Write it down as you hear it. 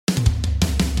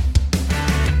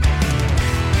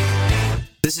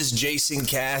This is Jason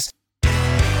Cass.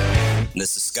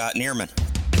 This is Scott Neerman.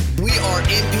 We are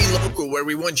MP Local, where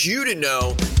we want you to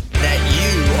know that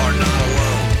you are not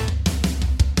alone.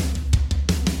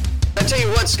 I tell you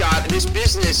what, Scott, this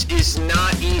business is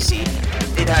not easy.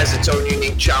 It has its own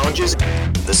unique challenges.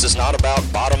 This is not about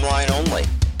bottom line only.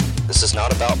 This is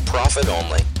not about profit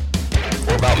only.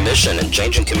 We're about mission and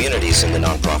changing communities in the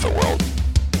nonprofit world.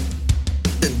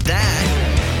 And that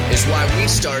is why we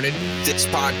started this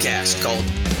podcast called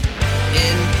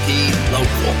MP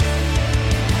Local.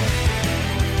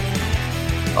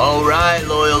 All right,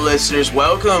 loyal listeners,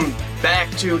 welcome back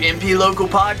to MP Local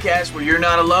Podcast, where you're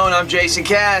not alone. I'm Jason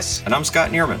Cass. And I'm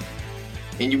Scott Neerman.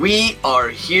 And we are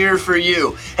here for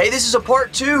you. Hey, this is a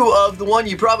part 2 of the one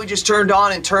you probably just turned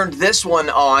on and turned this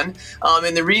one on.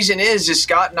 And the reason is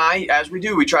Scott and I, as we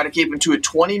do, we try to keep them to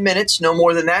 20 minutes, no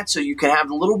more than that, so you can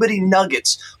have little bitty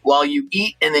nuggets while you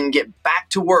eat and then get back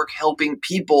to work helping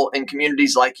people and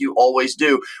communities like you always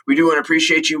do. We do want to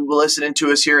appreciate you listening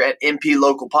to us here at MP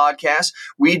Local Podcast.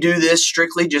 We do this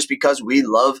strictly just because we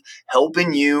love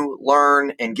helping you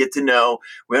learn and get to know.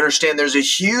 We understand there's a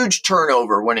huge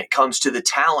turnover when it comes to the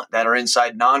talent that are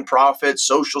inside nonprofits,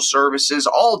 social services,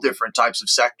 all different types of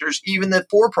sectors, even the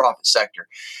for-profit sector.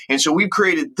 And so we've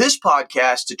created this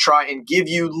podcast to try and give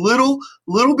you little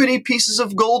bitty pieces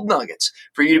of gold nuggets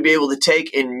for you to be able to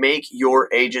take and make your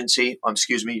agency,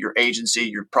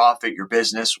 your profit, your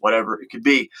business, whatever it could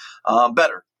be,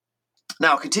 better.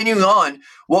 Now, continuing on,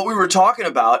 what we were talking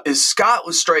about is Scott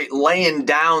was straight laying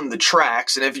down the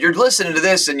tracks. And if you're listening to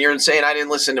this and you're saying, I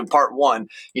didn't listen to part 1,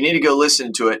 you need to go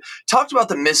listen to it. Talked about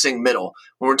the missing middle.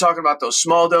 When we're talking about those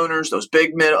small donors, those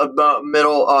big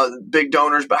big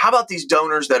donors, but how about these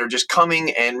donors that are just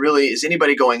coming and really, is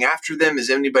anybody going after them?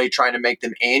 Is anybody trying to make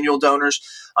them annual donors?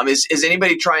 Is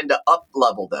anybody trying to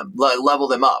level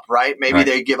them up, right? Maybe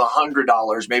they give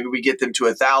 $100. Maybe we get them to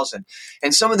 $1,000.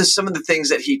 And some of the things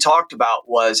that he talked about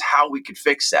was how we could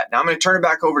fix that. Now I'm going to turn it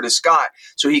back over to Scott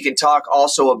so he can talk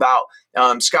also about,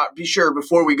 Scott, be sure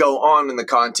before we go on in the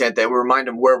content that we remind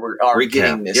them where we are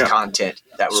getting this content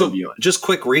that we're reviewing. Just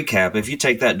quick recap. If you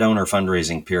take that donor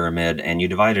fundraising pyramid and you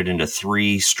divide it into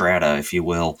 3 strata, if you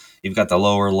will, you've got the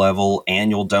lower level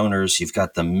annual donors, you've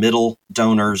got the middle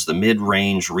donors, the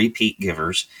mid-range repeat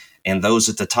givers, and those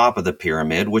at the top of the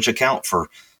pyramid, which account for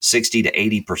 60 to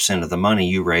 80% of the money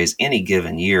you raise any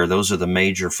given year. Those are the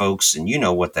major folks, and you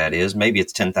know what that is. Maybe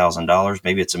it's $10,000,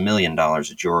 maybe it's $1 million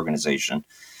at your organization.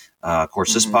 Of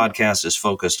course, this podcast is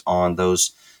focused on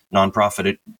those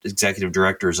nonprofit executive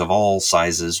directors of all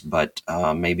sizes, but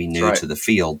maybe new to the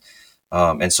field.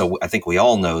 And so I think we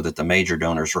all know that the major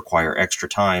donors require extra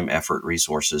time, effort,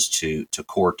 resources to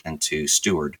court and to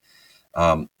steward.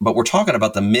 But we're talking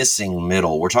about the missing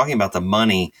middle. We're talking about the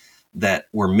money that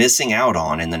we're missing out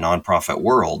on in the nonprofit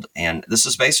world. And this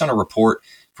is based on a report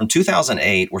from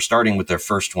 2008. We're starting with their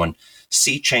first one.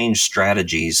 Sea Change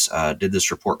Strategies did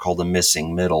this report called The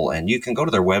Missing Middle. And you can go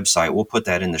to their website. We'll put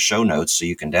that in the show notes so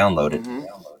you can download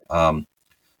it.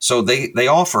 So they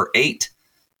offer 8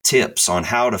 tips on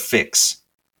how to fix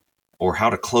or how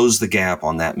to close the gap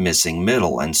on that missing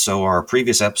middle. And so our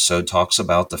previous episode talks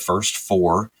about the first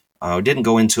 4. Didn't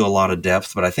go into a lot of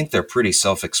depth, but I think they're pretty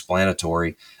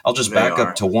self-explanatory. I'll just back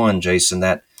up to 1, Jason,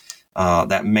 that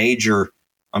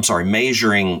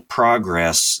measuring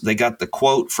progress. They got the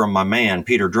quote from my man,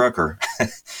 Peter Drucker.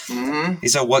 He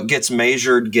said, what gets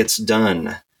measured gets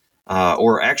done.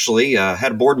 Or actually,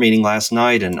 had a board meeting last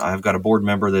night, and I've got a board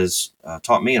member that's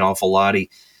taught me an awful lot.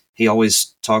 He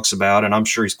always talks about, and I'm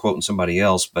sure he's quoting somebody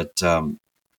else, but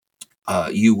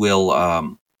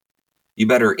you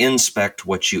better inspect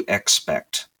what you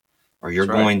expect, or you're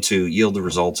going to yield the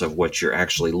results of what you're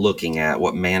actually looking at,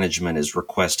 what management is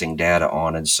requesting data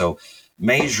on. And so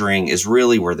measuring is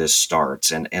really where this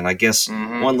starts. And I guess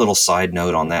one little side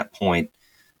note on that point,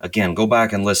 again, go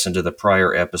back and listen to the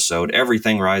prior episode.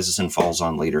 Everything rises and falls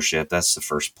on leadership. That's the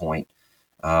first point.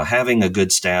 Having a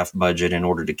good staff budget in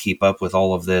order to keep up with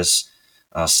all of this,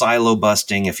 silo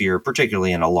busting if you're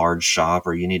particularly in a large shop,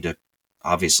 or you need to,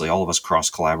 obviously all of us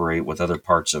cross-collaborate with other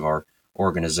parts of our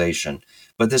organization.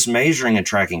 But this measuring and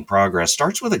tracking progress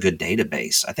starts with a good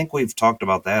database. I think we've talked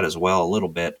about that as well a little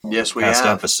bit. Yes, we past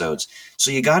have. Episodes.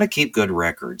 So you got to keep good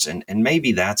records. And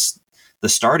maybe that's the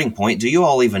starting point. Do you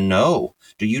all even know?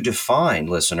 Do you define,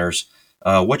 listeners,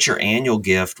 what's your annual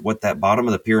gift, what that bottom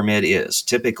of the pyramid is?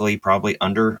 Typically, probably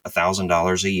under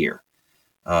 $1,000 a year.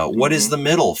 What is the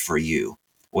middle for you?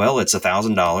 Well, it's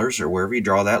 $1,000 or wherever you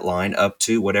draw that line up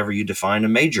to whatever you define a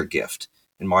major gift.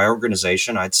 In my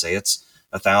organization, I'd say it's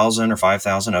 $1,000 or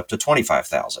 $5,000 up to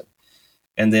 $25,000.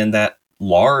 And then that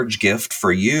large gift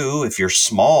for you, if you're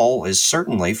small, is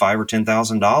certainly $5,000 or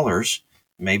 $10,000,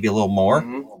 maybe a little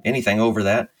more, anything over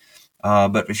that.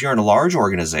 But if you're in a large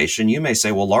organization, you may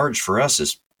say, well, large for us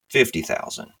is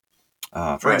 50,000.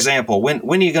 For example, when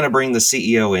are you going to bring the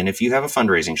CEO in? If you have a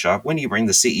fundraising shop, when do you bring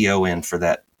the CEO in for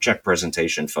that check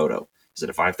presentation photo? Is it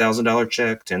a $5,000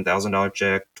 check, $10,000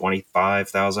 check,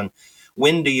 $25,000?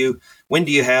 When do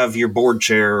you have your board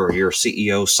chair or your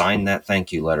CEO sign that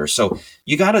thank you letter? So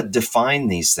you got to define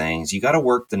these things. You got to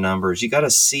work the numbers. You got to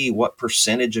see what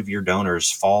percentage of your donors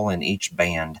fall in each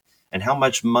band and how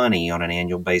much money on an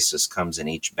annual basis comes in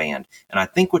each band. And I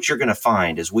think what you're going to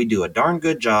find is we do a darn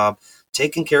good job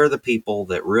taking care of the people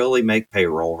that really make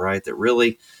payroll, right? That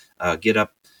really get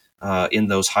up in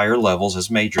those higher levels as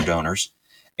major donors.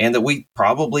 And that we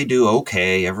probably do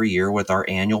okay every year with our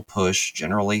annual push,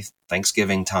 generally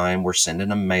Thanksgiving time, we're sending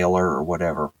a mailer or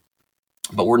whatever.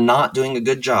 But we're not doing a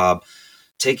good job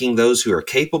taking those who are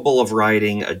capable of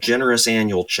writing a generous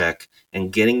annual check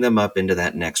and getting them up into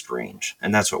that next range.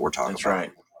 And that's what we're talking about.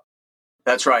 Right.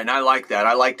 That's right. And I like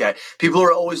that. People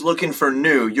are always looking for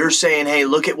new. You're saying, hey,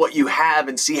 look at what you have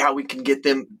and see how we can get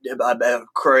them,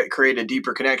 create a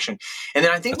deeper connection. And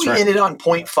then I think we ended on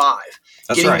point 5,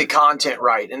 getting the content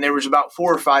right. And there was about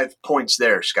 4 or 5 points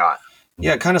there, Scott.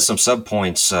 Yeah, kind of some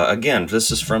sub-points. Again,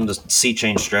 this is from the Sea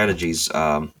Change Strategies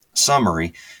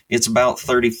summary. It's about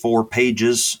 34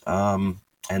 pages, and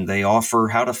they offer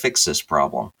how to fix this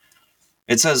problem.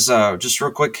 It says, just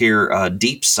real quick here,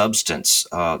 deep substance.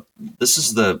 This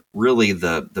is really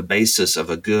the basis of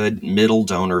a good middle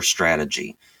donor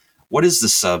strategy. What is the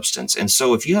substance? And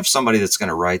so if you have somebody that's going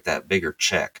to write that bigger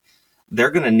check,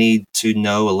 they're going to need to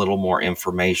know a little more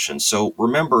information. So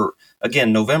remember,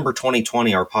 again, November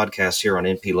 2020, our podcast here on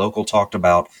NP Local talked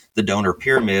about the donor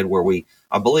pyramid, where we,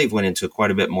 I believe, went into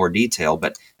quite a bit more detail.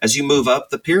 But as you move up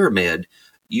the pyramid,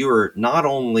 you are not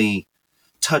only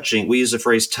touching, we use the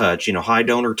phrase touch, high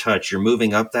donor touch. You're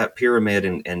moving up that pyramid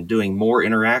and doing more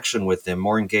interaction with them,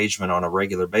 more engagement on a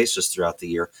regular basis throughout the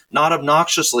year. Not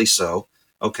obnoxiously so,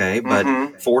 okay,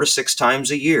 but 4 to 6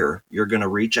 times a year, you're going to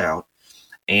reach out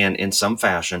and in some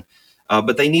fashion.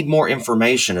 But they need more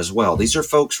information as well. These are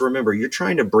folks, remember, you're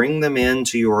trying to bring them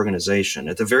into your organization.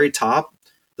 At the very top,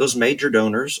 those major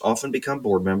donors often become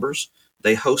board members.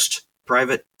 They host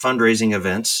private fundraising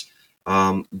events.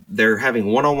 They're having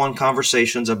one-on-one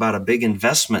conversations about a big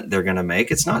investment they're going to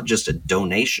make. It's not just a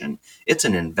donation. It's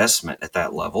an investment at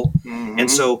that level. And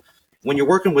so when you're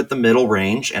working with the middle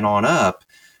range and on up,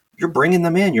 you're bringing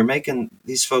them in. You're making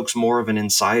these folks more of an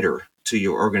insider to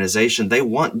your organization. They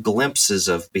want glimpses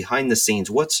of behind the scenes,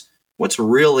 what's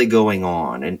really going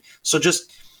on. And so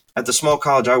just at the small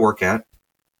college I work at,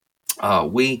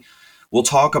 we will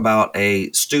talk about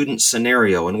a student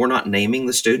scenario, and we're not naming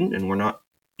the student and we're not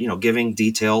giving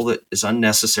detail that is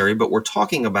unnecessary, but we're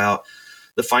talking about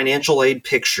the financial aid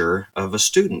picture of a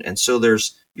student. And so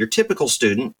there's your typical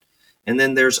student, and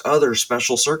then there's other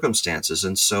special circumstances.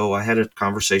 And so I had a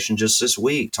conversation just this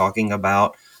week talking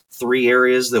about 3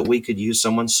 areas that we could use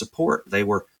someone's support. They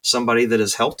were somebody that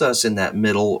has helped us in that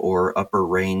middle or upper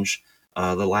range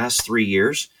the last 3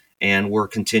 years, and we're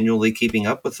continually keeping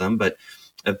up with them. But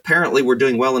apparently we're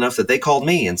doing well enough that they called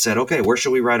me and said, okay, where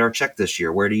should we write our check this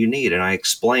year? Where do you need? And I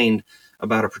explained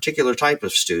about a particular type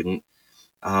of student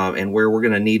and where we're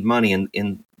going to need money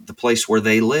in the place where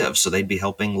they live. So they'd be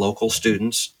helping local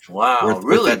students. Wow,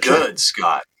 really good,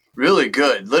 Scott. Really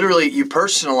good. Literally, you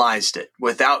personalized it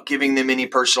without giving them any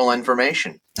personal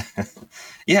information.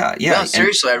 Yeah. No,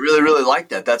 seriously, I really, really like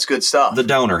that. That's good stuff. The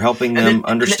donor, helping them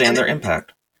understand their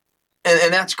impact.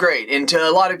 And that's great. And to a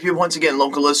lot of people, once again,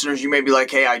 local listeners, you may be like,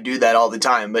 hey, I do that all the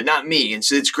time, but not me. And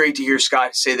so it's great to hear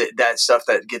Scott say that stuff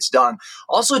that gets done.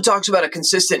 Also, it talks about a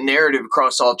consistent narrative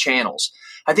across all channels.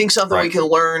 I think something we can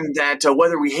learn that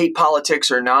whether we hate politics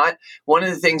or not, one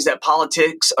of the things that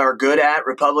politics are good at,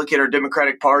 Republican or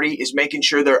Democratic Party, is making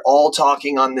sure they're all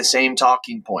talking on the same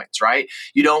talking points, right?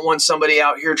 You don't want somebody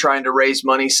out here trying to raise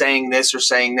money saying this or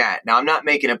saying that. Now, I'm not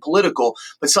making it political,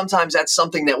 but sometimes that's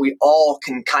something that we all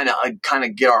can kind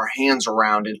of get our hands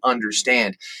around and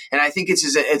understand. And I think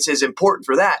it's as important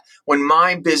for that. When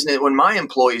my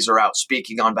employees are out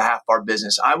speaking on behalf of our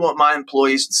business, I want my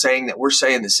employees saying that we're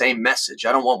saying the same message.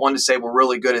 I don't want one to say we're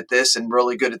really good at this and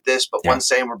really good at this, but one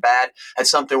saying we're bad at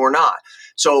something we're not.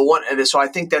 So I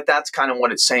think that's kind of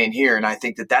what it's saying here. And I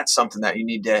think that's something that you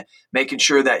need to making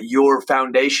sure that your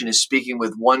foundation is speaking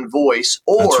with one voice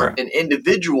or an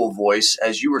individual voice,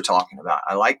 as you were talking about.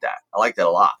 I like that. I like that a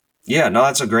lot. Yeah, no,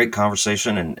 that's a great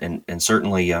conversation. And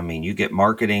certainly, I mean, you get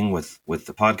marketing with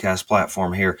the podcast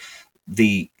platform here.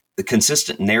 The the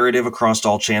consistent narrative across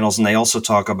all channels, and they also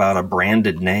talk about a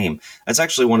branded name. That's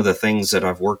actually one of the things that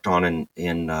I've worked on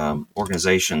in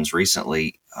organizations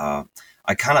recently.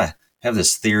 I kind of have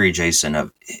this theory, Jason,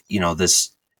 of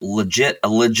this a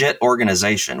legit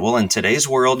organization. Well, in today's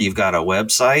world, you've got a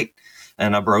website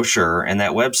and a brochure, and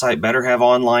that website better have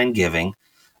online giving.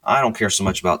 I don't care so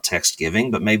much about text giving,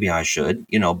 but maybe I should,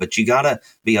 but you got to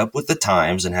be up with the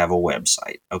times and have a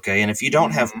website. Okay. And if you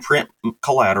don't have print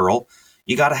collateral,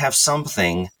 you got to have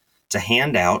something to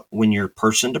hand out when you're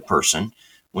person to person,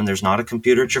 when there's not a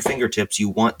computer at your fingertips. You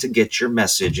want to get your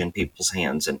message in people's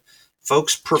hands, and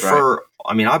folks prefer, right.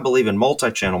 I mean, I believe in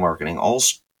multi-channel marketing, all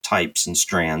types and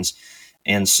strands.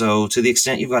 And so to the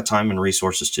extent you've got time and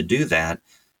resources to do that,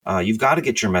 you've got to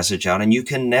get your message out, and you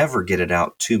can never get it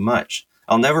out too much.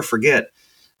 I'll never forget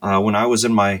when I was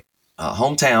in my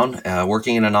hometown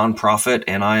working in a nonprofit,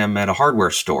 and I am at a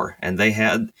hardware store, and they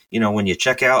had, when you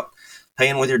check out,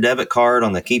 paying with your debit card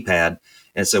on the keypad,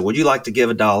 and said, would you like to give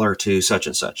 $1 to such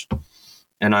and such?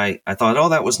 And I thought, oh,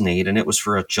 that was neat. And it was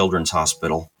for a children's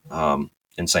hospital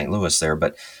in St. Louis there.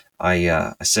 But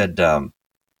I said,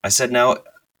 now,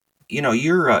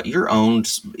 you're owned,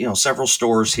 several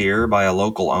stores here by a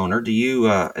local owner. Do you,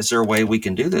 is there a way we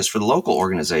can do this for the local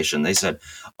organization? They said,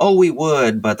 oh, we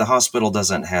would, but the hospital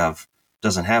doesn't have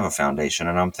a foundation.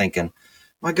 And I'm thinking,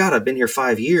 my God, I've been here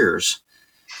 5 years.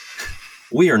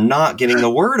 We are not getting the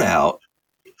word out,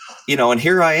 and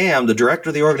here I am, the director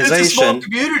of the organization. It's a small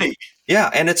community. Yeah.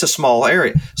 And it's a small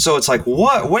area. So it's like,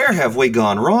 where have we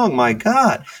gone wrong? My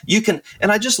God,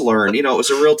 and I just learned, it was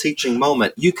a real teaching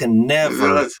moment. You can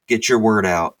never get your word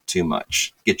out too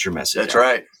much. Get your message That's out.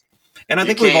 Right. And I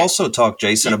think we've also talked,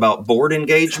 Jason, about board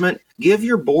engagement. Give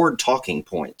your board talking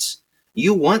points.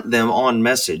 You want them on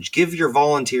message. Give your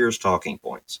volunteers talking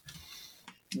points.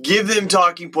 Give them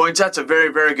talking points. That's a very,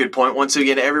 very good point. Once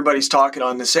again, everybody's talking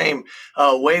on the same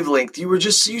wavelength. You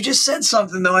just said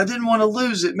something though. I didn't want to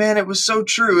lose it, man. It was so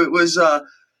true. It was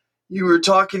you're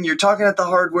talking at the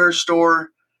hardware store.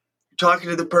 You're talking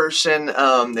to the person.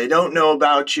 They don't know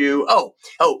about you. Oh,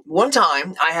 one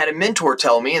time I had a mentor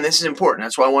tell me, and this is important.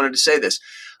 That's why I wanted to say this.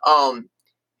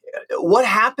 What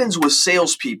happens with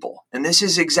salespeople, and this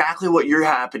is exactly what you're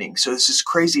happening. So this is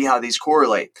crazy how these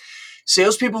correlate.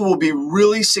 Salespeople will be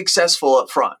really successful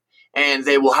up front, and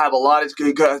they will have a lot of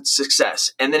good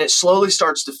success, and then it slowly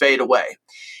starts to fade away.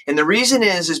 And the reason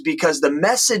is because the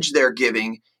message they're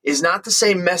giving is not the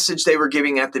same message they were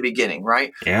giving at the beginning,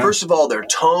 right? Yeah. First of all, their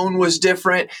tone was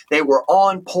different. They were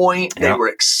on point. They were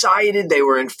excited. They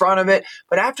were in front of it.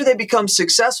 But after they become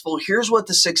successful, here's what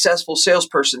the successful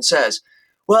salesperson says.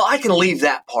 Well, I can leave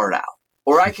that part out.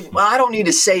 Or I don't need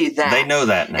to say that. They know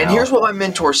that now. And here's what my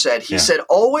mentor said. He said,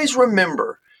 always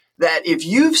remember that if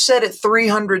you've said it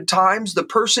 300 times, the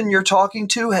person you're talking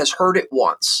to has heard it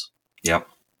once. Yep.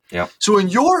 So in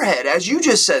your head, as you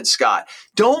just said, Scott,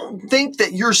 don't think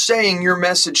that you're saying your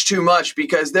message too much,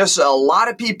 because there's a lot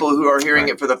of people who are hearing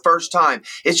it for the first time.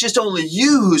 It's just only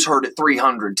you who's heard it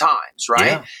 300 times,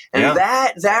 right? And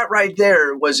that right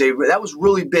there was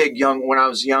really big when I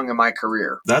was young in my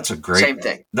career. Same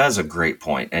thing. That's a great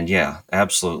point. And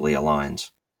absolutely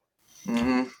aligns.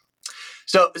 Mm-hmm.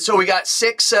 So we got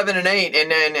 6, 7, and 8,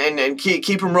 and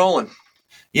keep them rolling.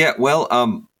 Yeah.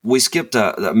 Well, we skipped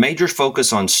a major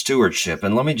focus on stewardship.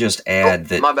 And let me just add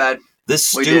that my bad. This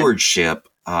stewardship,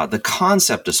 the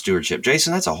concept of stewardship,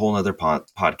 Jason, that's a whole nother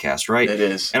podcast, right? It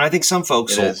is. And I think some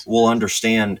folks will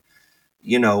understand,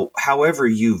 however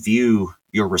you view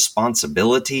your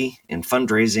responsibility in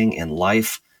fundraising, in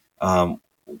life,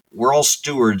 we're all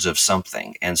stewards of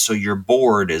something. And so your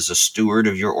board is a steward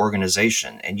of your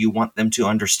organization, and you want them to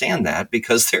understand that,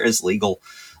 because there is legal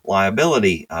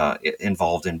liability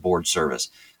involved in board service.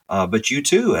 But you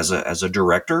too, as a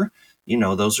director,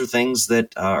 those are things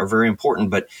that are very important.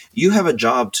 But you have a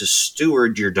job to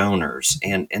steward your donors.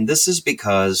 And this is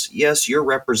because, yes, you're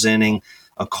representing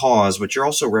a cause, but you're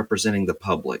also representing the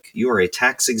public. You are a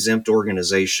tax-exempt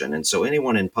organization. And so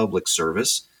anyone in public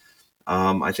service,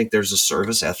 I think there's a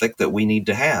service ethic that we need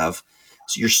to have.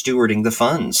 So you're stewarding the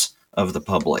funds of the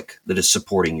public that is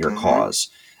supporting your cause.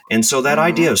 And so that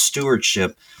idea of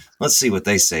stewardship, let's see what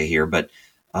they say here, but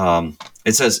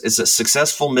it says it's a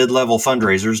successful mid-level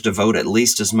fundraisers devote at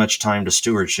least as much time to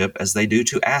stewardship as they do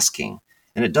to asking.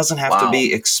 And it doesn't have to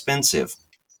be expensive.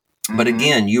 But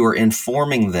again, you are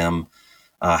informing them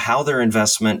how their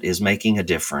investment is making a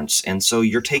difference. And so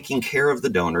you're taking care of the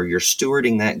donor. You're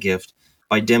stewarding that gift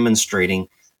by demonstrating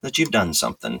that you've done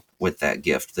something with that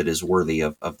gift that is worthy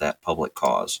of that public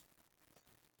cause.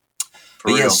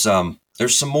 But yes,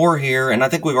 There's some more here, and I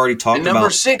think we've already talked And about...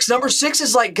 Number six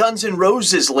is like Guns N'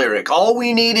 Roses lyric. All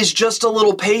we need is just a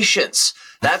little patience.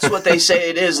 That's what they say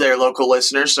it is there, local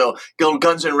listeners. So go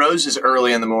Guns N' Roses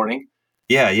early in the morning.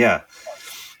 Yeah.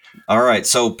 All right,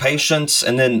 so patience,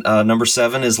 and then number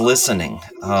 7 is listening.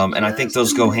 And I think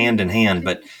those go hand in hand,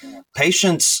 but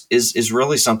patience is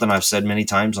really something I've said many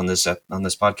times on this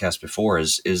podcast before,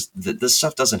 is that this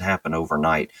stuff doesn't happen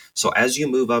overnight. So as you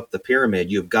move up the pyramid,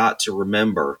 you've got to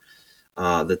remember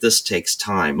that this takes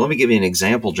time. Let me give you an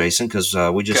example, Jason, because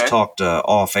we just talked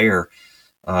off air.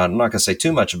 I'm not going to say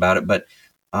too much about it, but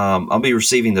I'll be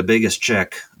receiving the biggest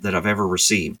check that I've ever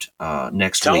received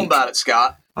next week. Tell them about it,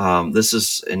 Scott. This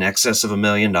is in excess of $1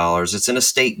 million. It's an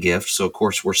estate gift. So, of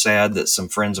course, we're sad that some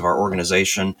friends of our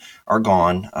organization are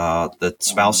gone. The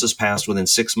spouses passed within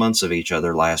 6 months of each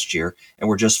other last year. And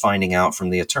we're just finding out from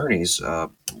the attorneys,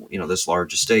 this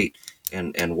large estate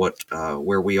and what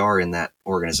where we are in that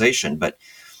organization. But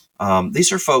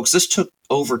these are folks, this took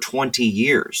over 20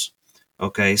 years.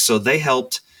 Okay, so they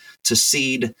helped to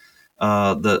seed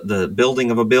the building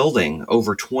of a building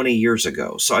over 20 years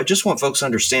ago. So I just want folks to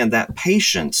understand that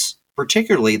patience,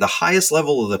 particularly the highest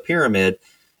level of the pyramid,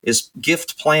 is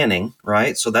gift planning,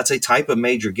 right? So that's a type of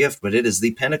major gift, but it is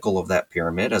the pinnacle of that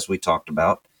pyramid, as we talked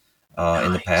about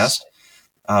in the past.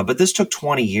 But this took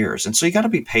 20 years. And so you got to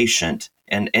be patient,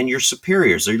 and your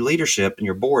superiors, your leadership, and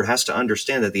your board has to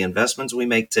understand that the investments we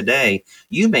make today,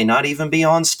 you may not even be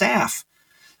on staff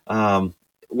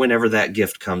whenever that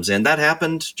gift comes in. That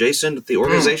happened, Jason, at the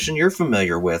organization you're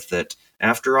familiar with, that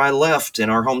after I left in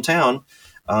our hometown,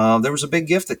 there was a big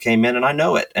gift that came in, and I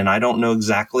know it. And I don't know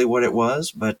exactly what it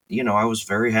was, but, I was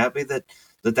very happy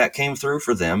that came through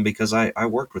for them, because I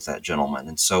worked with that gentleman.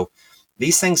 And so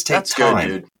these things take time.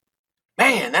 Good, dude.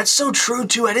 Man, that's so true,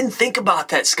 too. I didn't think about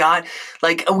that, Scott.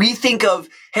 Like, we think of,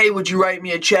 hey, would you write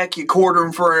me a check? You quarter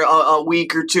them for a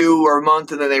week or two or a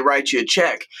month, and then they write you a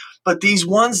check. But these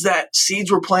ones that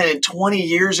seeds were planted 20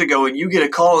 years ago, and you get a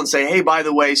call and say, hey, by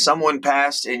the way, someone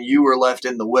passed and you were left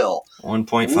in the will.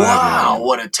 1.5 Wow, million.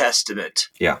 what a testament.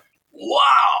 Yeah. Wow,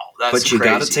 that's But you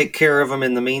crazy. got to take care of them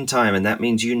in the meantime, and that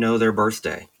means their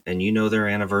birthday, and their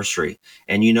anniversary,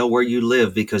 and where you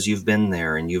live because you've been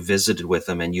there and you've visited with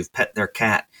them and you've pet their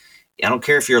cat. I don't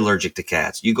care if you're allergic to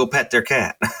cats. You go pet their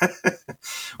cat,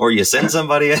 or you send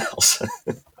somebody else.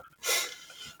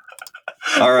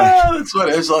 All right.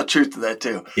 There's a lot of truth to that,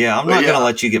 too. Yeah, I'm not going to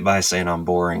let you get by saying I'm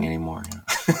boring anymore.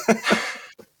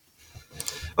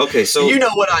 Okay, so you know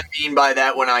what I mean by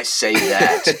that when I say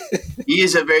that.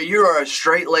 You are a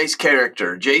straight-laced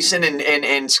character. Jason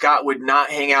and Scott would not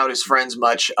hang out as friends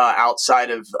much outside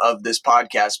of this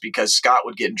podcast, because Scott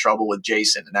would get in trouble with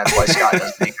Jason, and that's why Scott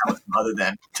doesn't hang out with him other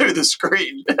than through the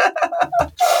screen.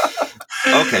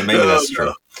 Okay, maybe that's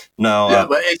true. No,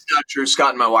 but it's not true. Scott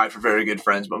and my wife are very good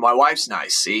friends, but my wife's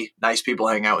nice. See, nice people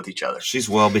hang out with each other. She's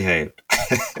well behaved.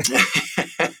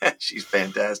 She's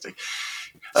fantastic.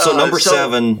 So number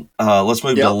 7, let's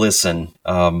move to listen.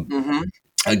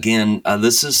 Again,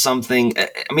 this is something,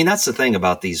 that's the thing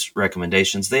about these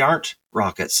recommendations. They aren't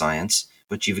rocket science,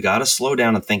 but you've got to slow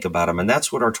down and think about them. And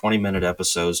that's what our 20-minute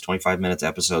episodes, 25-minute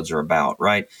episodes are about,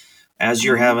 right? As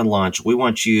you're having lunch, we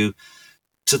want you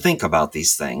to think about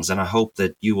these things. And I hope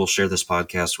that you will share this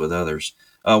podcast with others.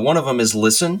 One of them is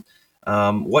listen.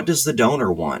 What does the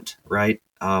donor want, right?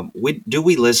 Do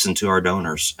we listen to our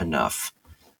donors enough?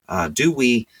 Do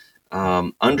we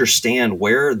understand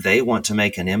where they want to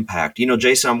make an impact?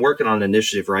 Jason, I'm working on an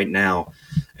initiative right now,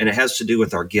 and it has to do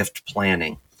with our gift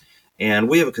planning. And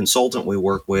we have a consultant we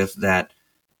work with that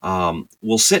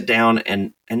will sit down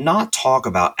and not talk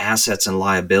about assets and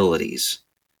liabilities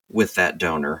with that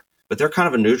donor, but they're kind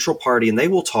of a neutral party, and they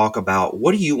will talk about,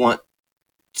 what do you want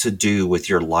to do with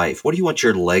your life? What do you want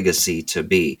your legacy to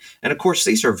be? And of course,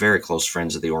 these are very close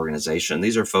friends of the organization.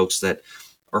 These are folks that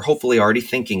are hopefully already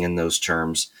thinking in those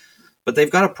terms, but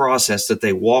they've got a process that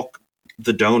they walk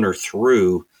the donor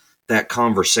through that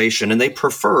conversation. And they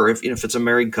prefer, if it's a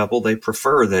married couple, they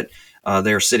prefer that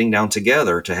they're sitting down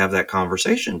together to have that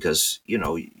conversation, because, you're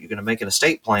going to make an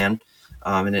estate plan,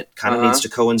 and it kind of needs to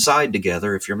coincide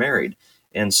together if you're married.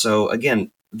 And so,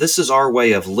 again, this is our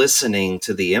way of listening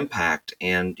to the impact.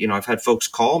 And, I've had folks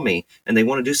call me and they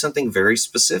want to do something very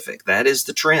specific. That is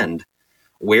the trend.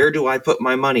 Where do I put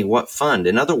my money? What fund?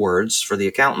 In other words, for the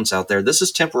accountants out there, this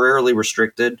is temporarily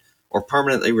restricted or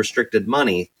permanently restricted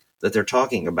money that they're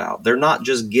talking about. They're not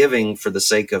just giving for the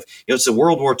sake of, it's the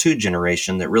World War II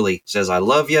generation that really says, I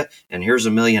love you, and here's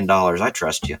 $1 million. I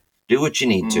trust you. Do what you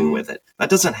need to with it. That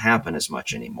doesn't happen as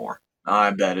much anymore.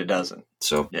 I bet it doesn't.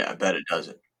 So yeah, I bet it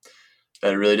doesn't.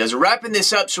 Bet it really doesn't. Wrapping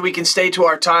this up so we can stay to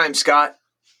our time, Scott.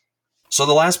 So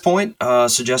the last point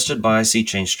suggested by Sea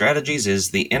Change Strategies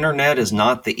is the internet is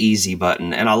not the easy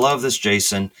button. And I love this,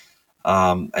 Jason.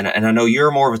 And I know you're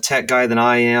more of a tech guy than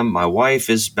I am. My wife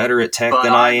is better at tech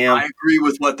than I am. I agree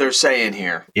with what they're saying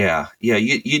here. Yeah.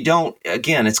 You don't,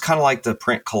 again, it's kind of like the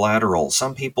print collateral.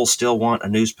 Some people still want a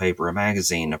newspaper, a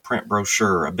magazine, a print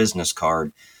brochure, a business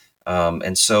card.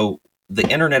 And so the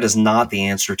internet is not the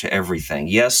answer to everything.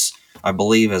 Yes, I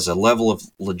believe as a level of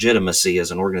legitimacy as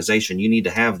an organization, you need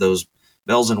to have those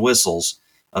bells and whistles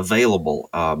available.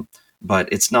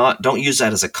 But it's not, don't use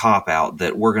that as a cop-out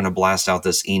that we're going to blast out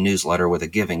this e-newsletter with a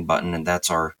giving button and that's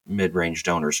our mid-range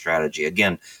donor strategy.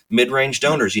 Again, mid-range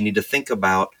donors, you need to think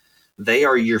about, they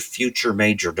are your future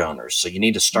major donors. So you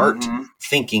need to start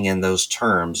thinking in those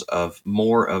terms of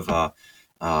more of a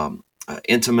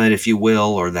intimate, if you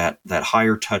will, or that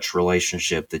higher touch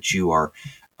relationship that you are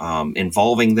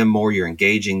involving them more, you're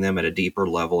engaging them at a deeper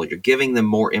level, you're giving them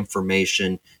more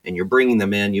information, and you're bringing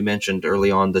them in. You mentioned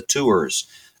early on the tours.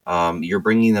 You're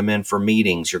bringing them in for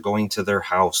meetings. You're going to their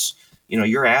house.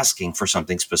 You're asking for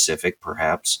something specific,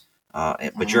 perhaps,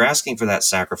 but you're asking for that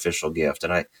sacrificial gift.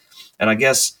 And I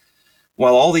guess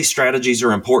while all these strategies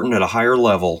are important at a higher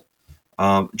level,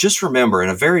 just remember, in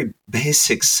a very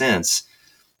basic sense,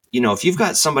 if you've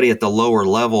got somebody at the lower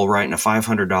level writing a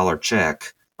 $500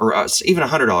 check or even a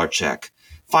 $100 check,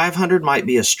 $500 might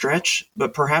be a stretch,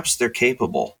 but perhaps they're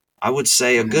capable. I would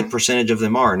say a good percentage of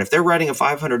them are. And if they're writing a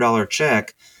 $500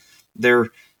 check, they're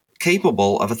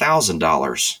capable of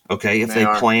 $1,000, okay, if they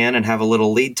plan and have a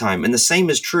little lead time. And the same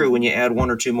is true when you add one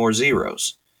or two more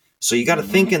zeros. So you got to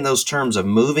think in those terms of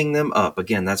moving them up.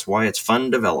 Again, that's why it's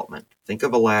fund development. Think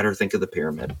of a ladder, think of the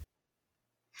pyramid.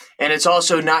 And it's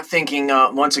also not thinking,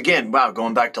 once again,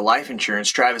 going back to life insurance.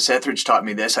 Travis Etheridge taught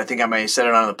me this. I think I may have said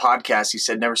it on the podcast. He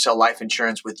said, never sell life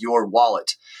insurance with your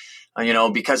wallet.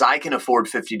 Because I can afford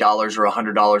 $50 or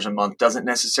 $100 a month doesn't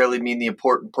necessarily mean the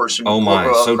important person. Oh my,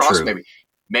 so true.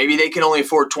 Maybe they can only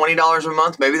afford $20 a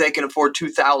month. Maybe they can afford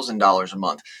 $2,000 a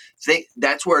month.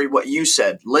 That's where what you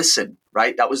said, listen,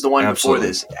 right? That was the one before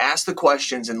this. Ask the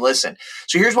questions and listen.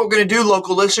 So here's what we're going to do,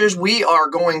 local listeners. We are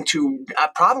going to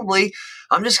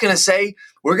I'm just going to say,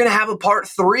 we're going to have a part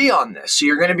 3 on this. So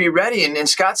you're going to be ready. And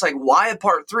Scott's like, why a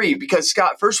part 3? Because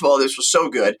Scott, first of all, this was so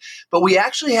good, but we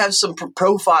actually have some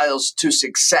profiles to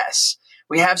success.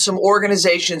 We have some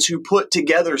organizations who put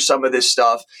together some of this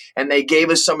stuff and they gave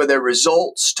us some of their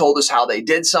results, told us how they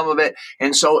did some of it.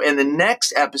 And so in the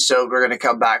next episode, we're going to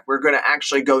come back. We're going to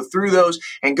actually go through those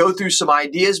and go through some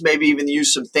ideas, maybe even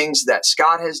use some things that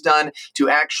Scott has done to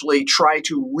actually try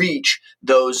to reach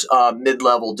those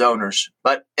mid-level donors.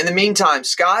 But in the meantime,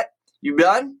 Scott, you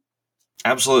done?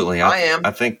 Absolutely. I am.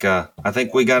 I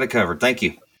think we got it covered. Thank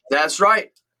you. That's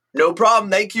right. No problem.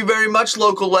 Thank you very much,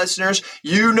 local listeners.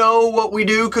 You know what we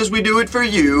do because we do it for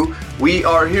you. We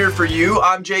are here for you.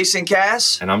 I'm Jason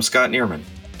Cass. And I'm Scott Neerman.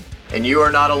 And you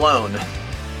are not alone.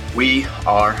 We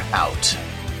are out.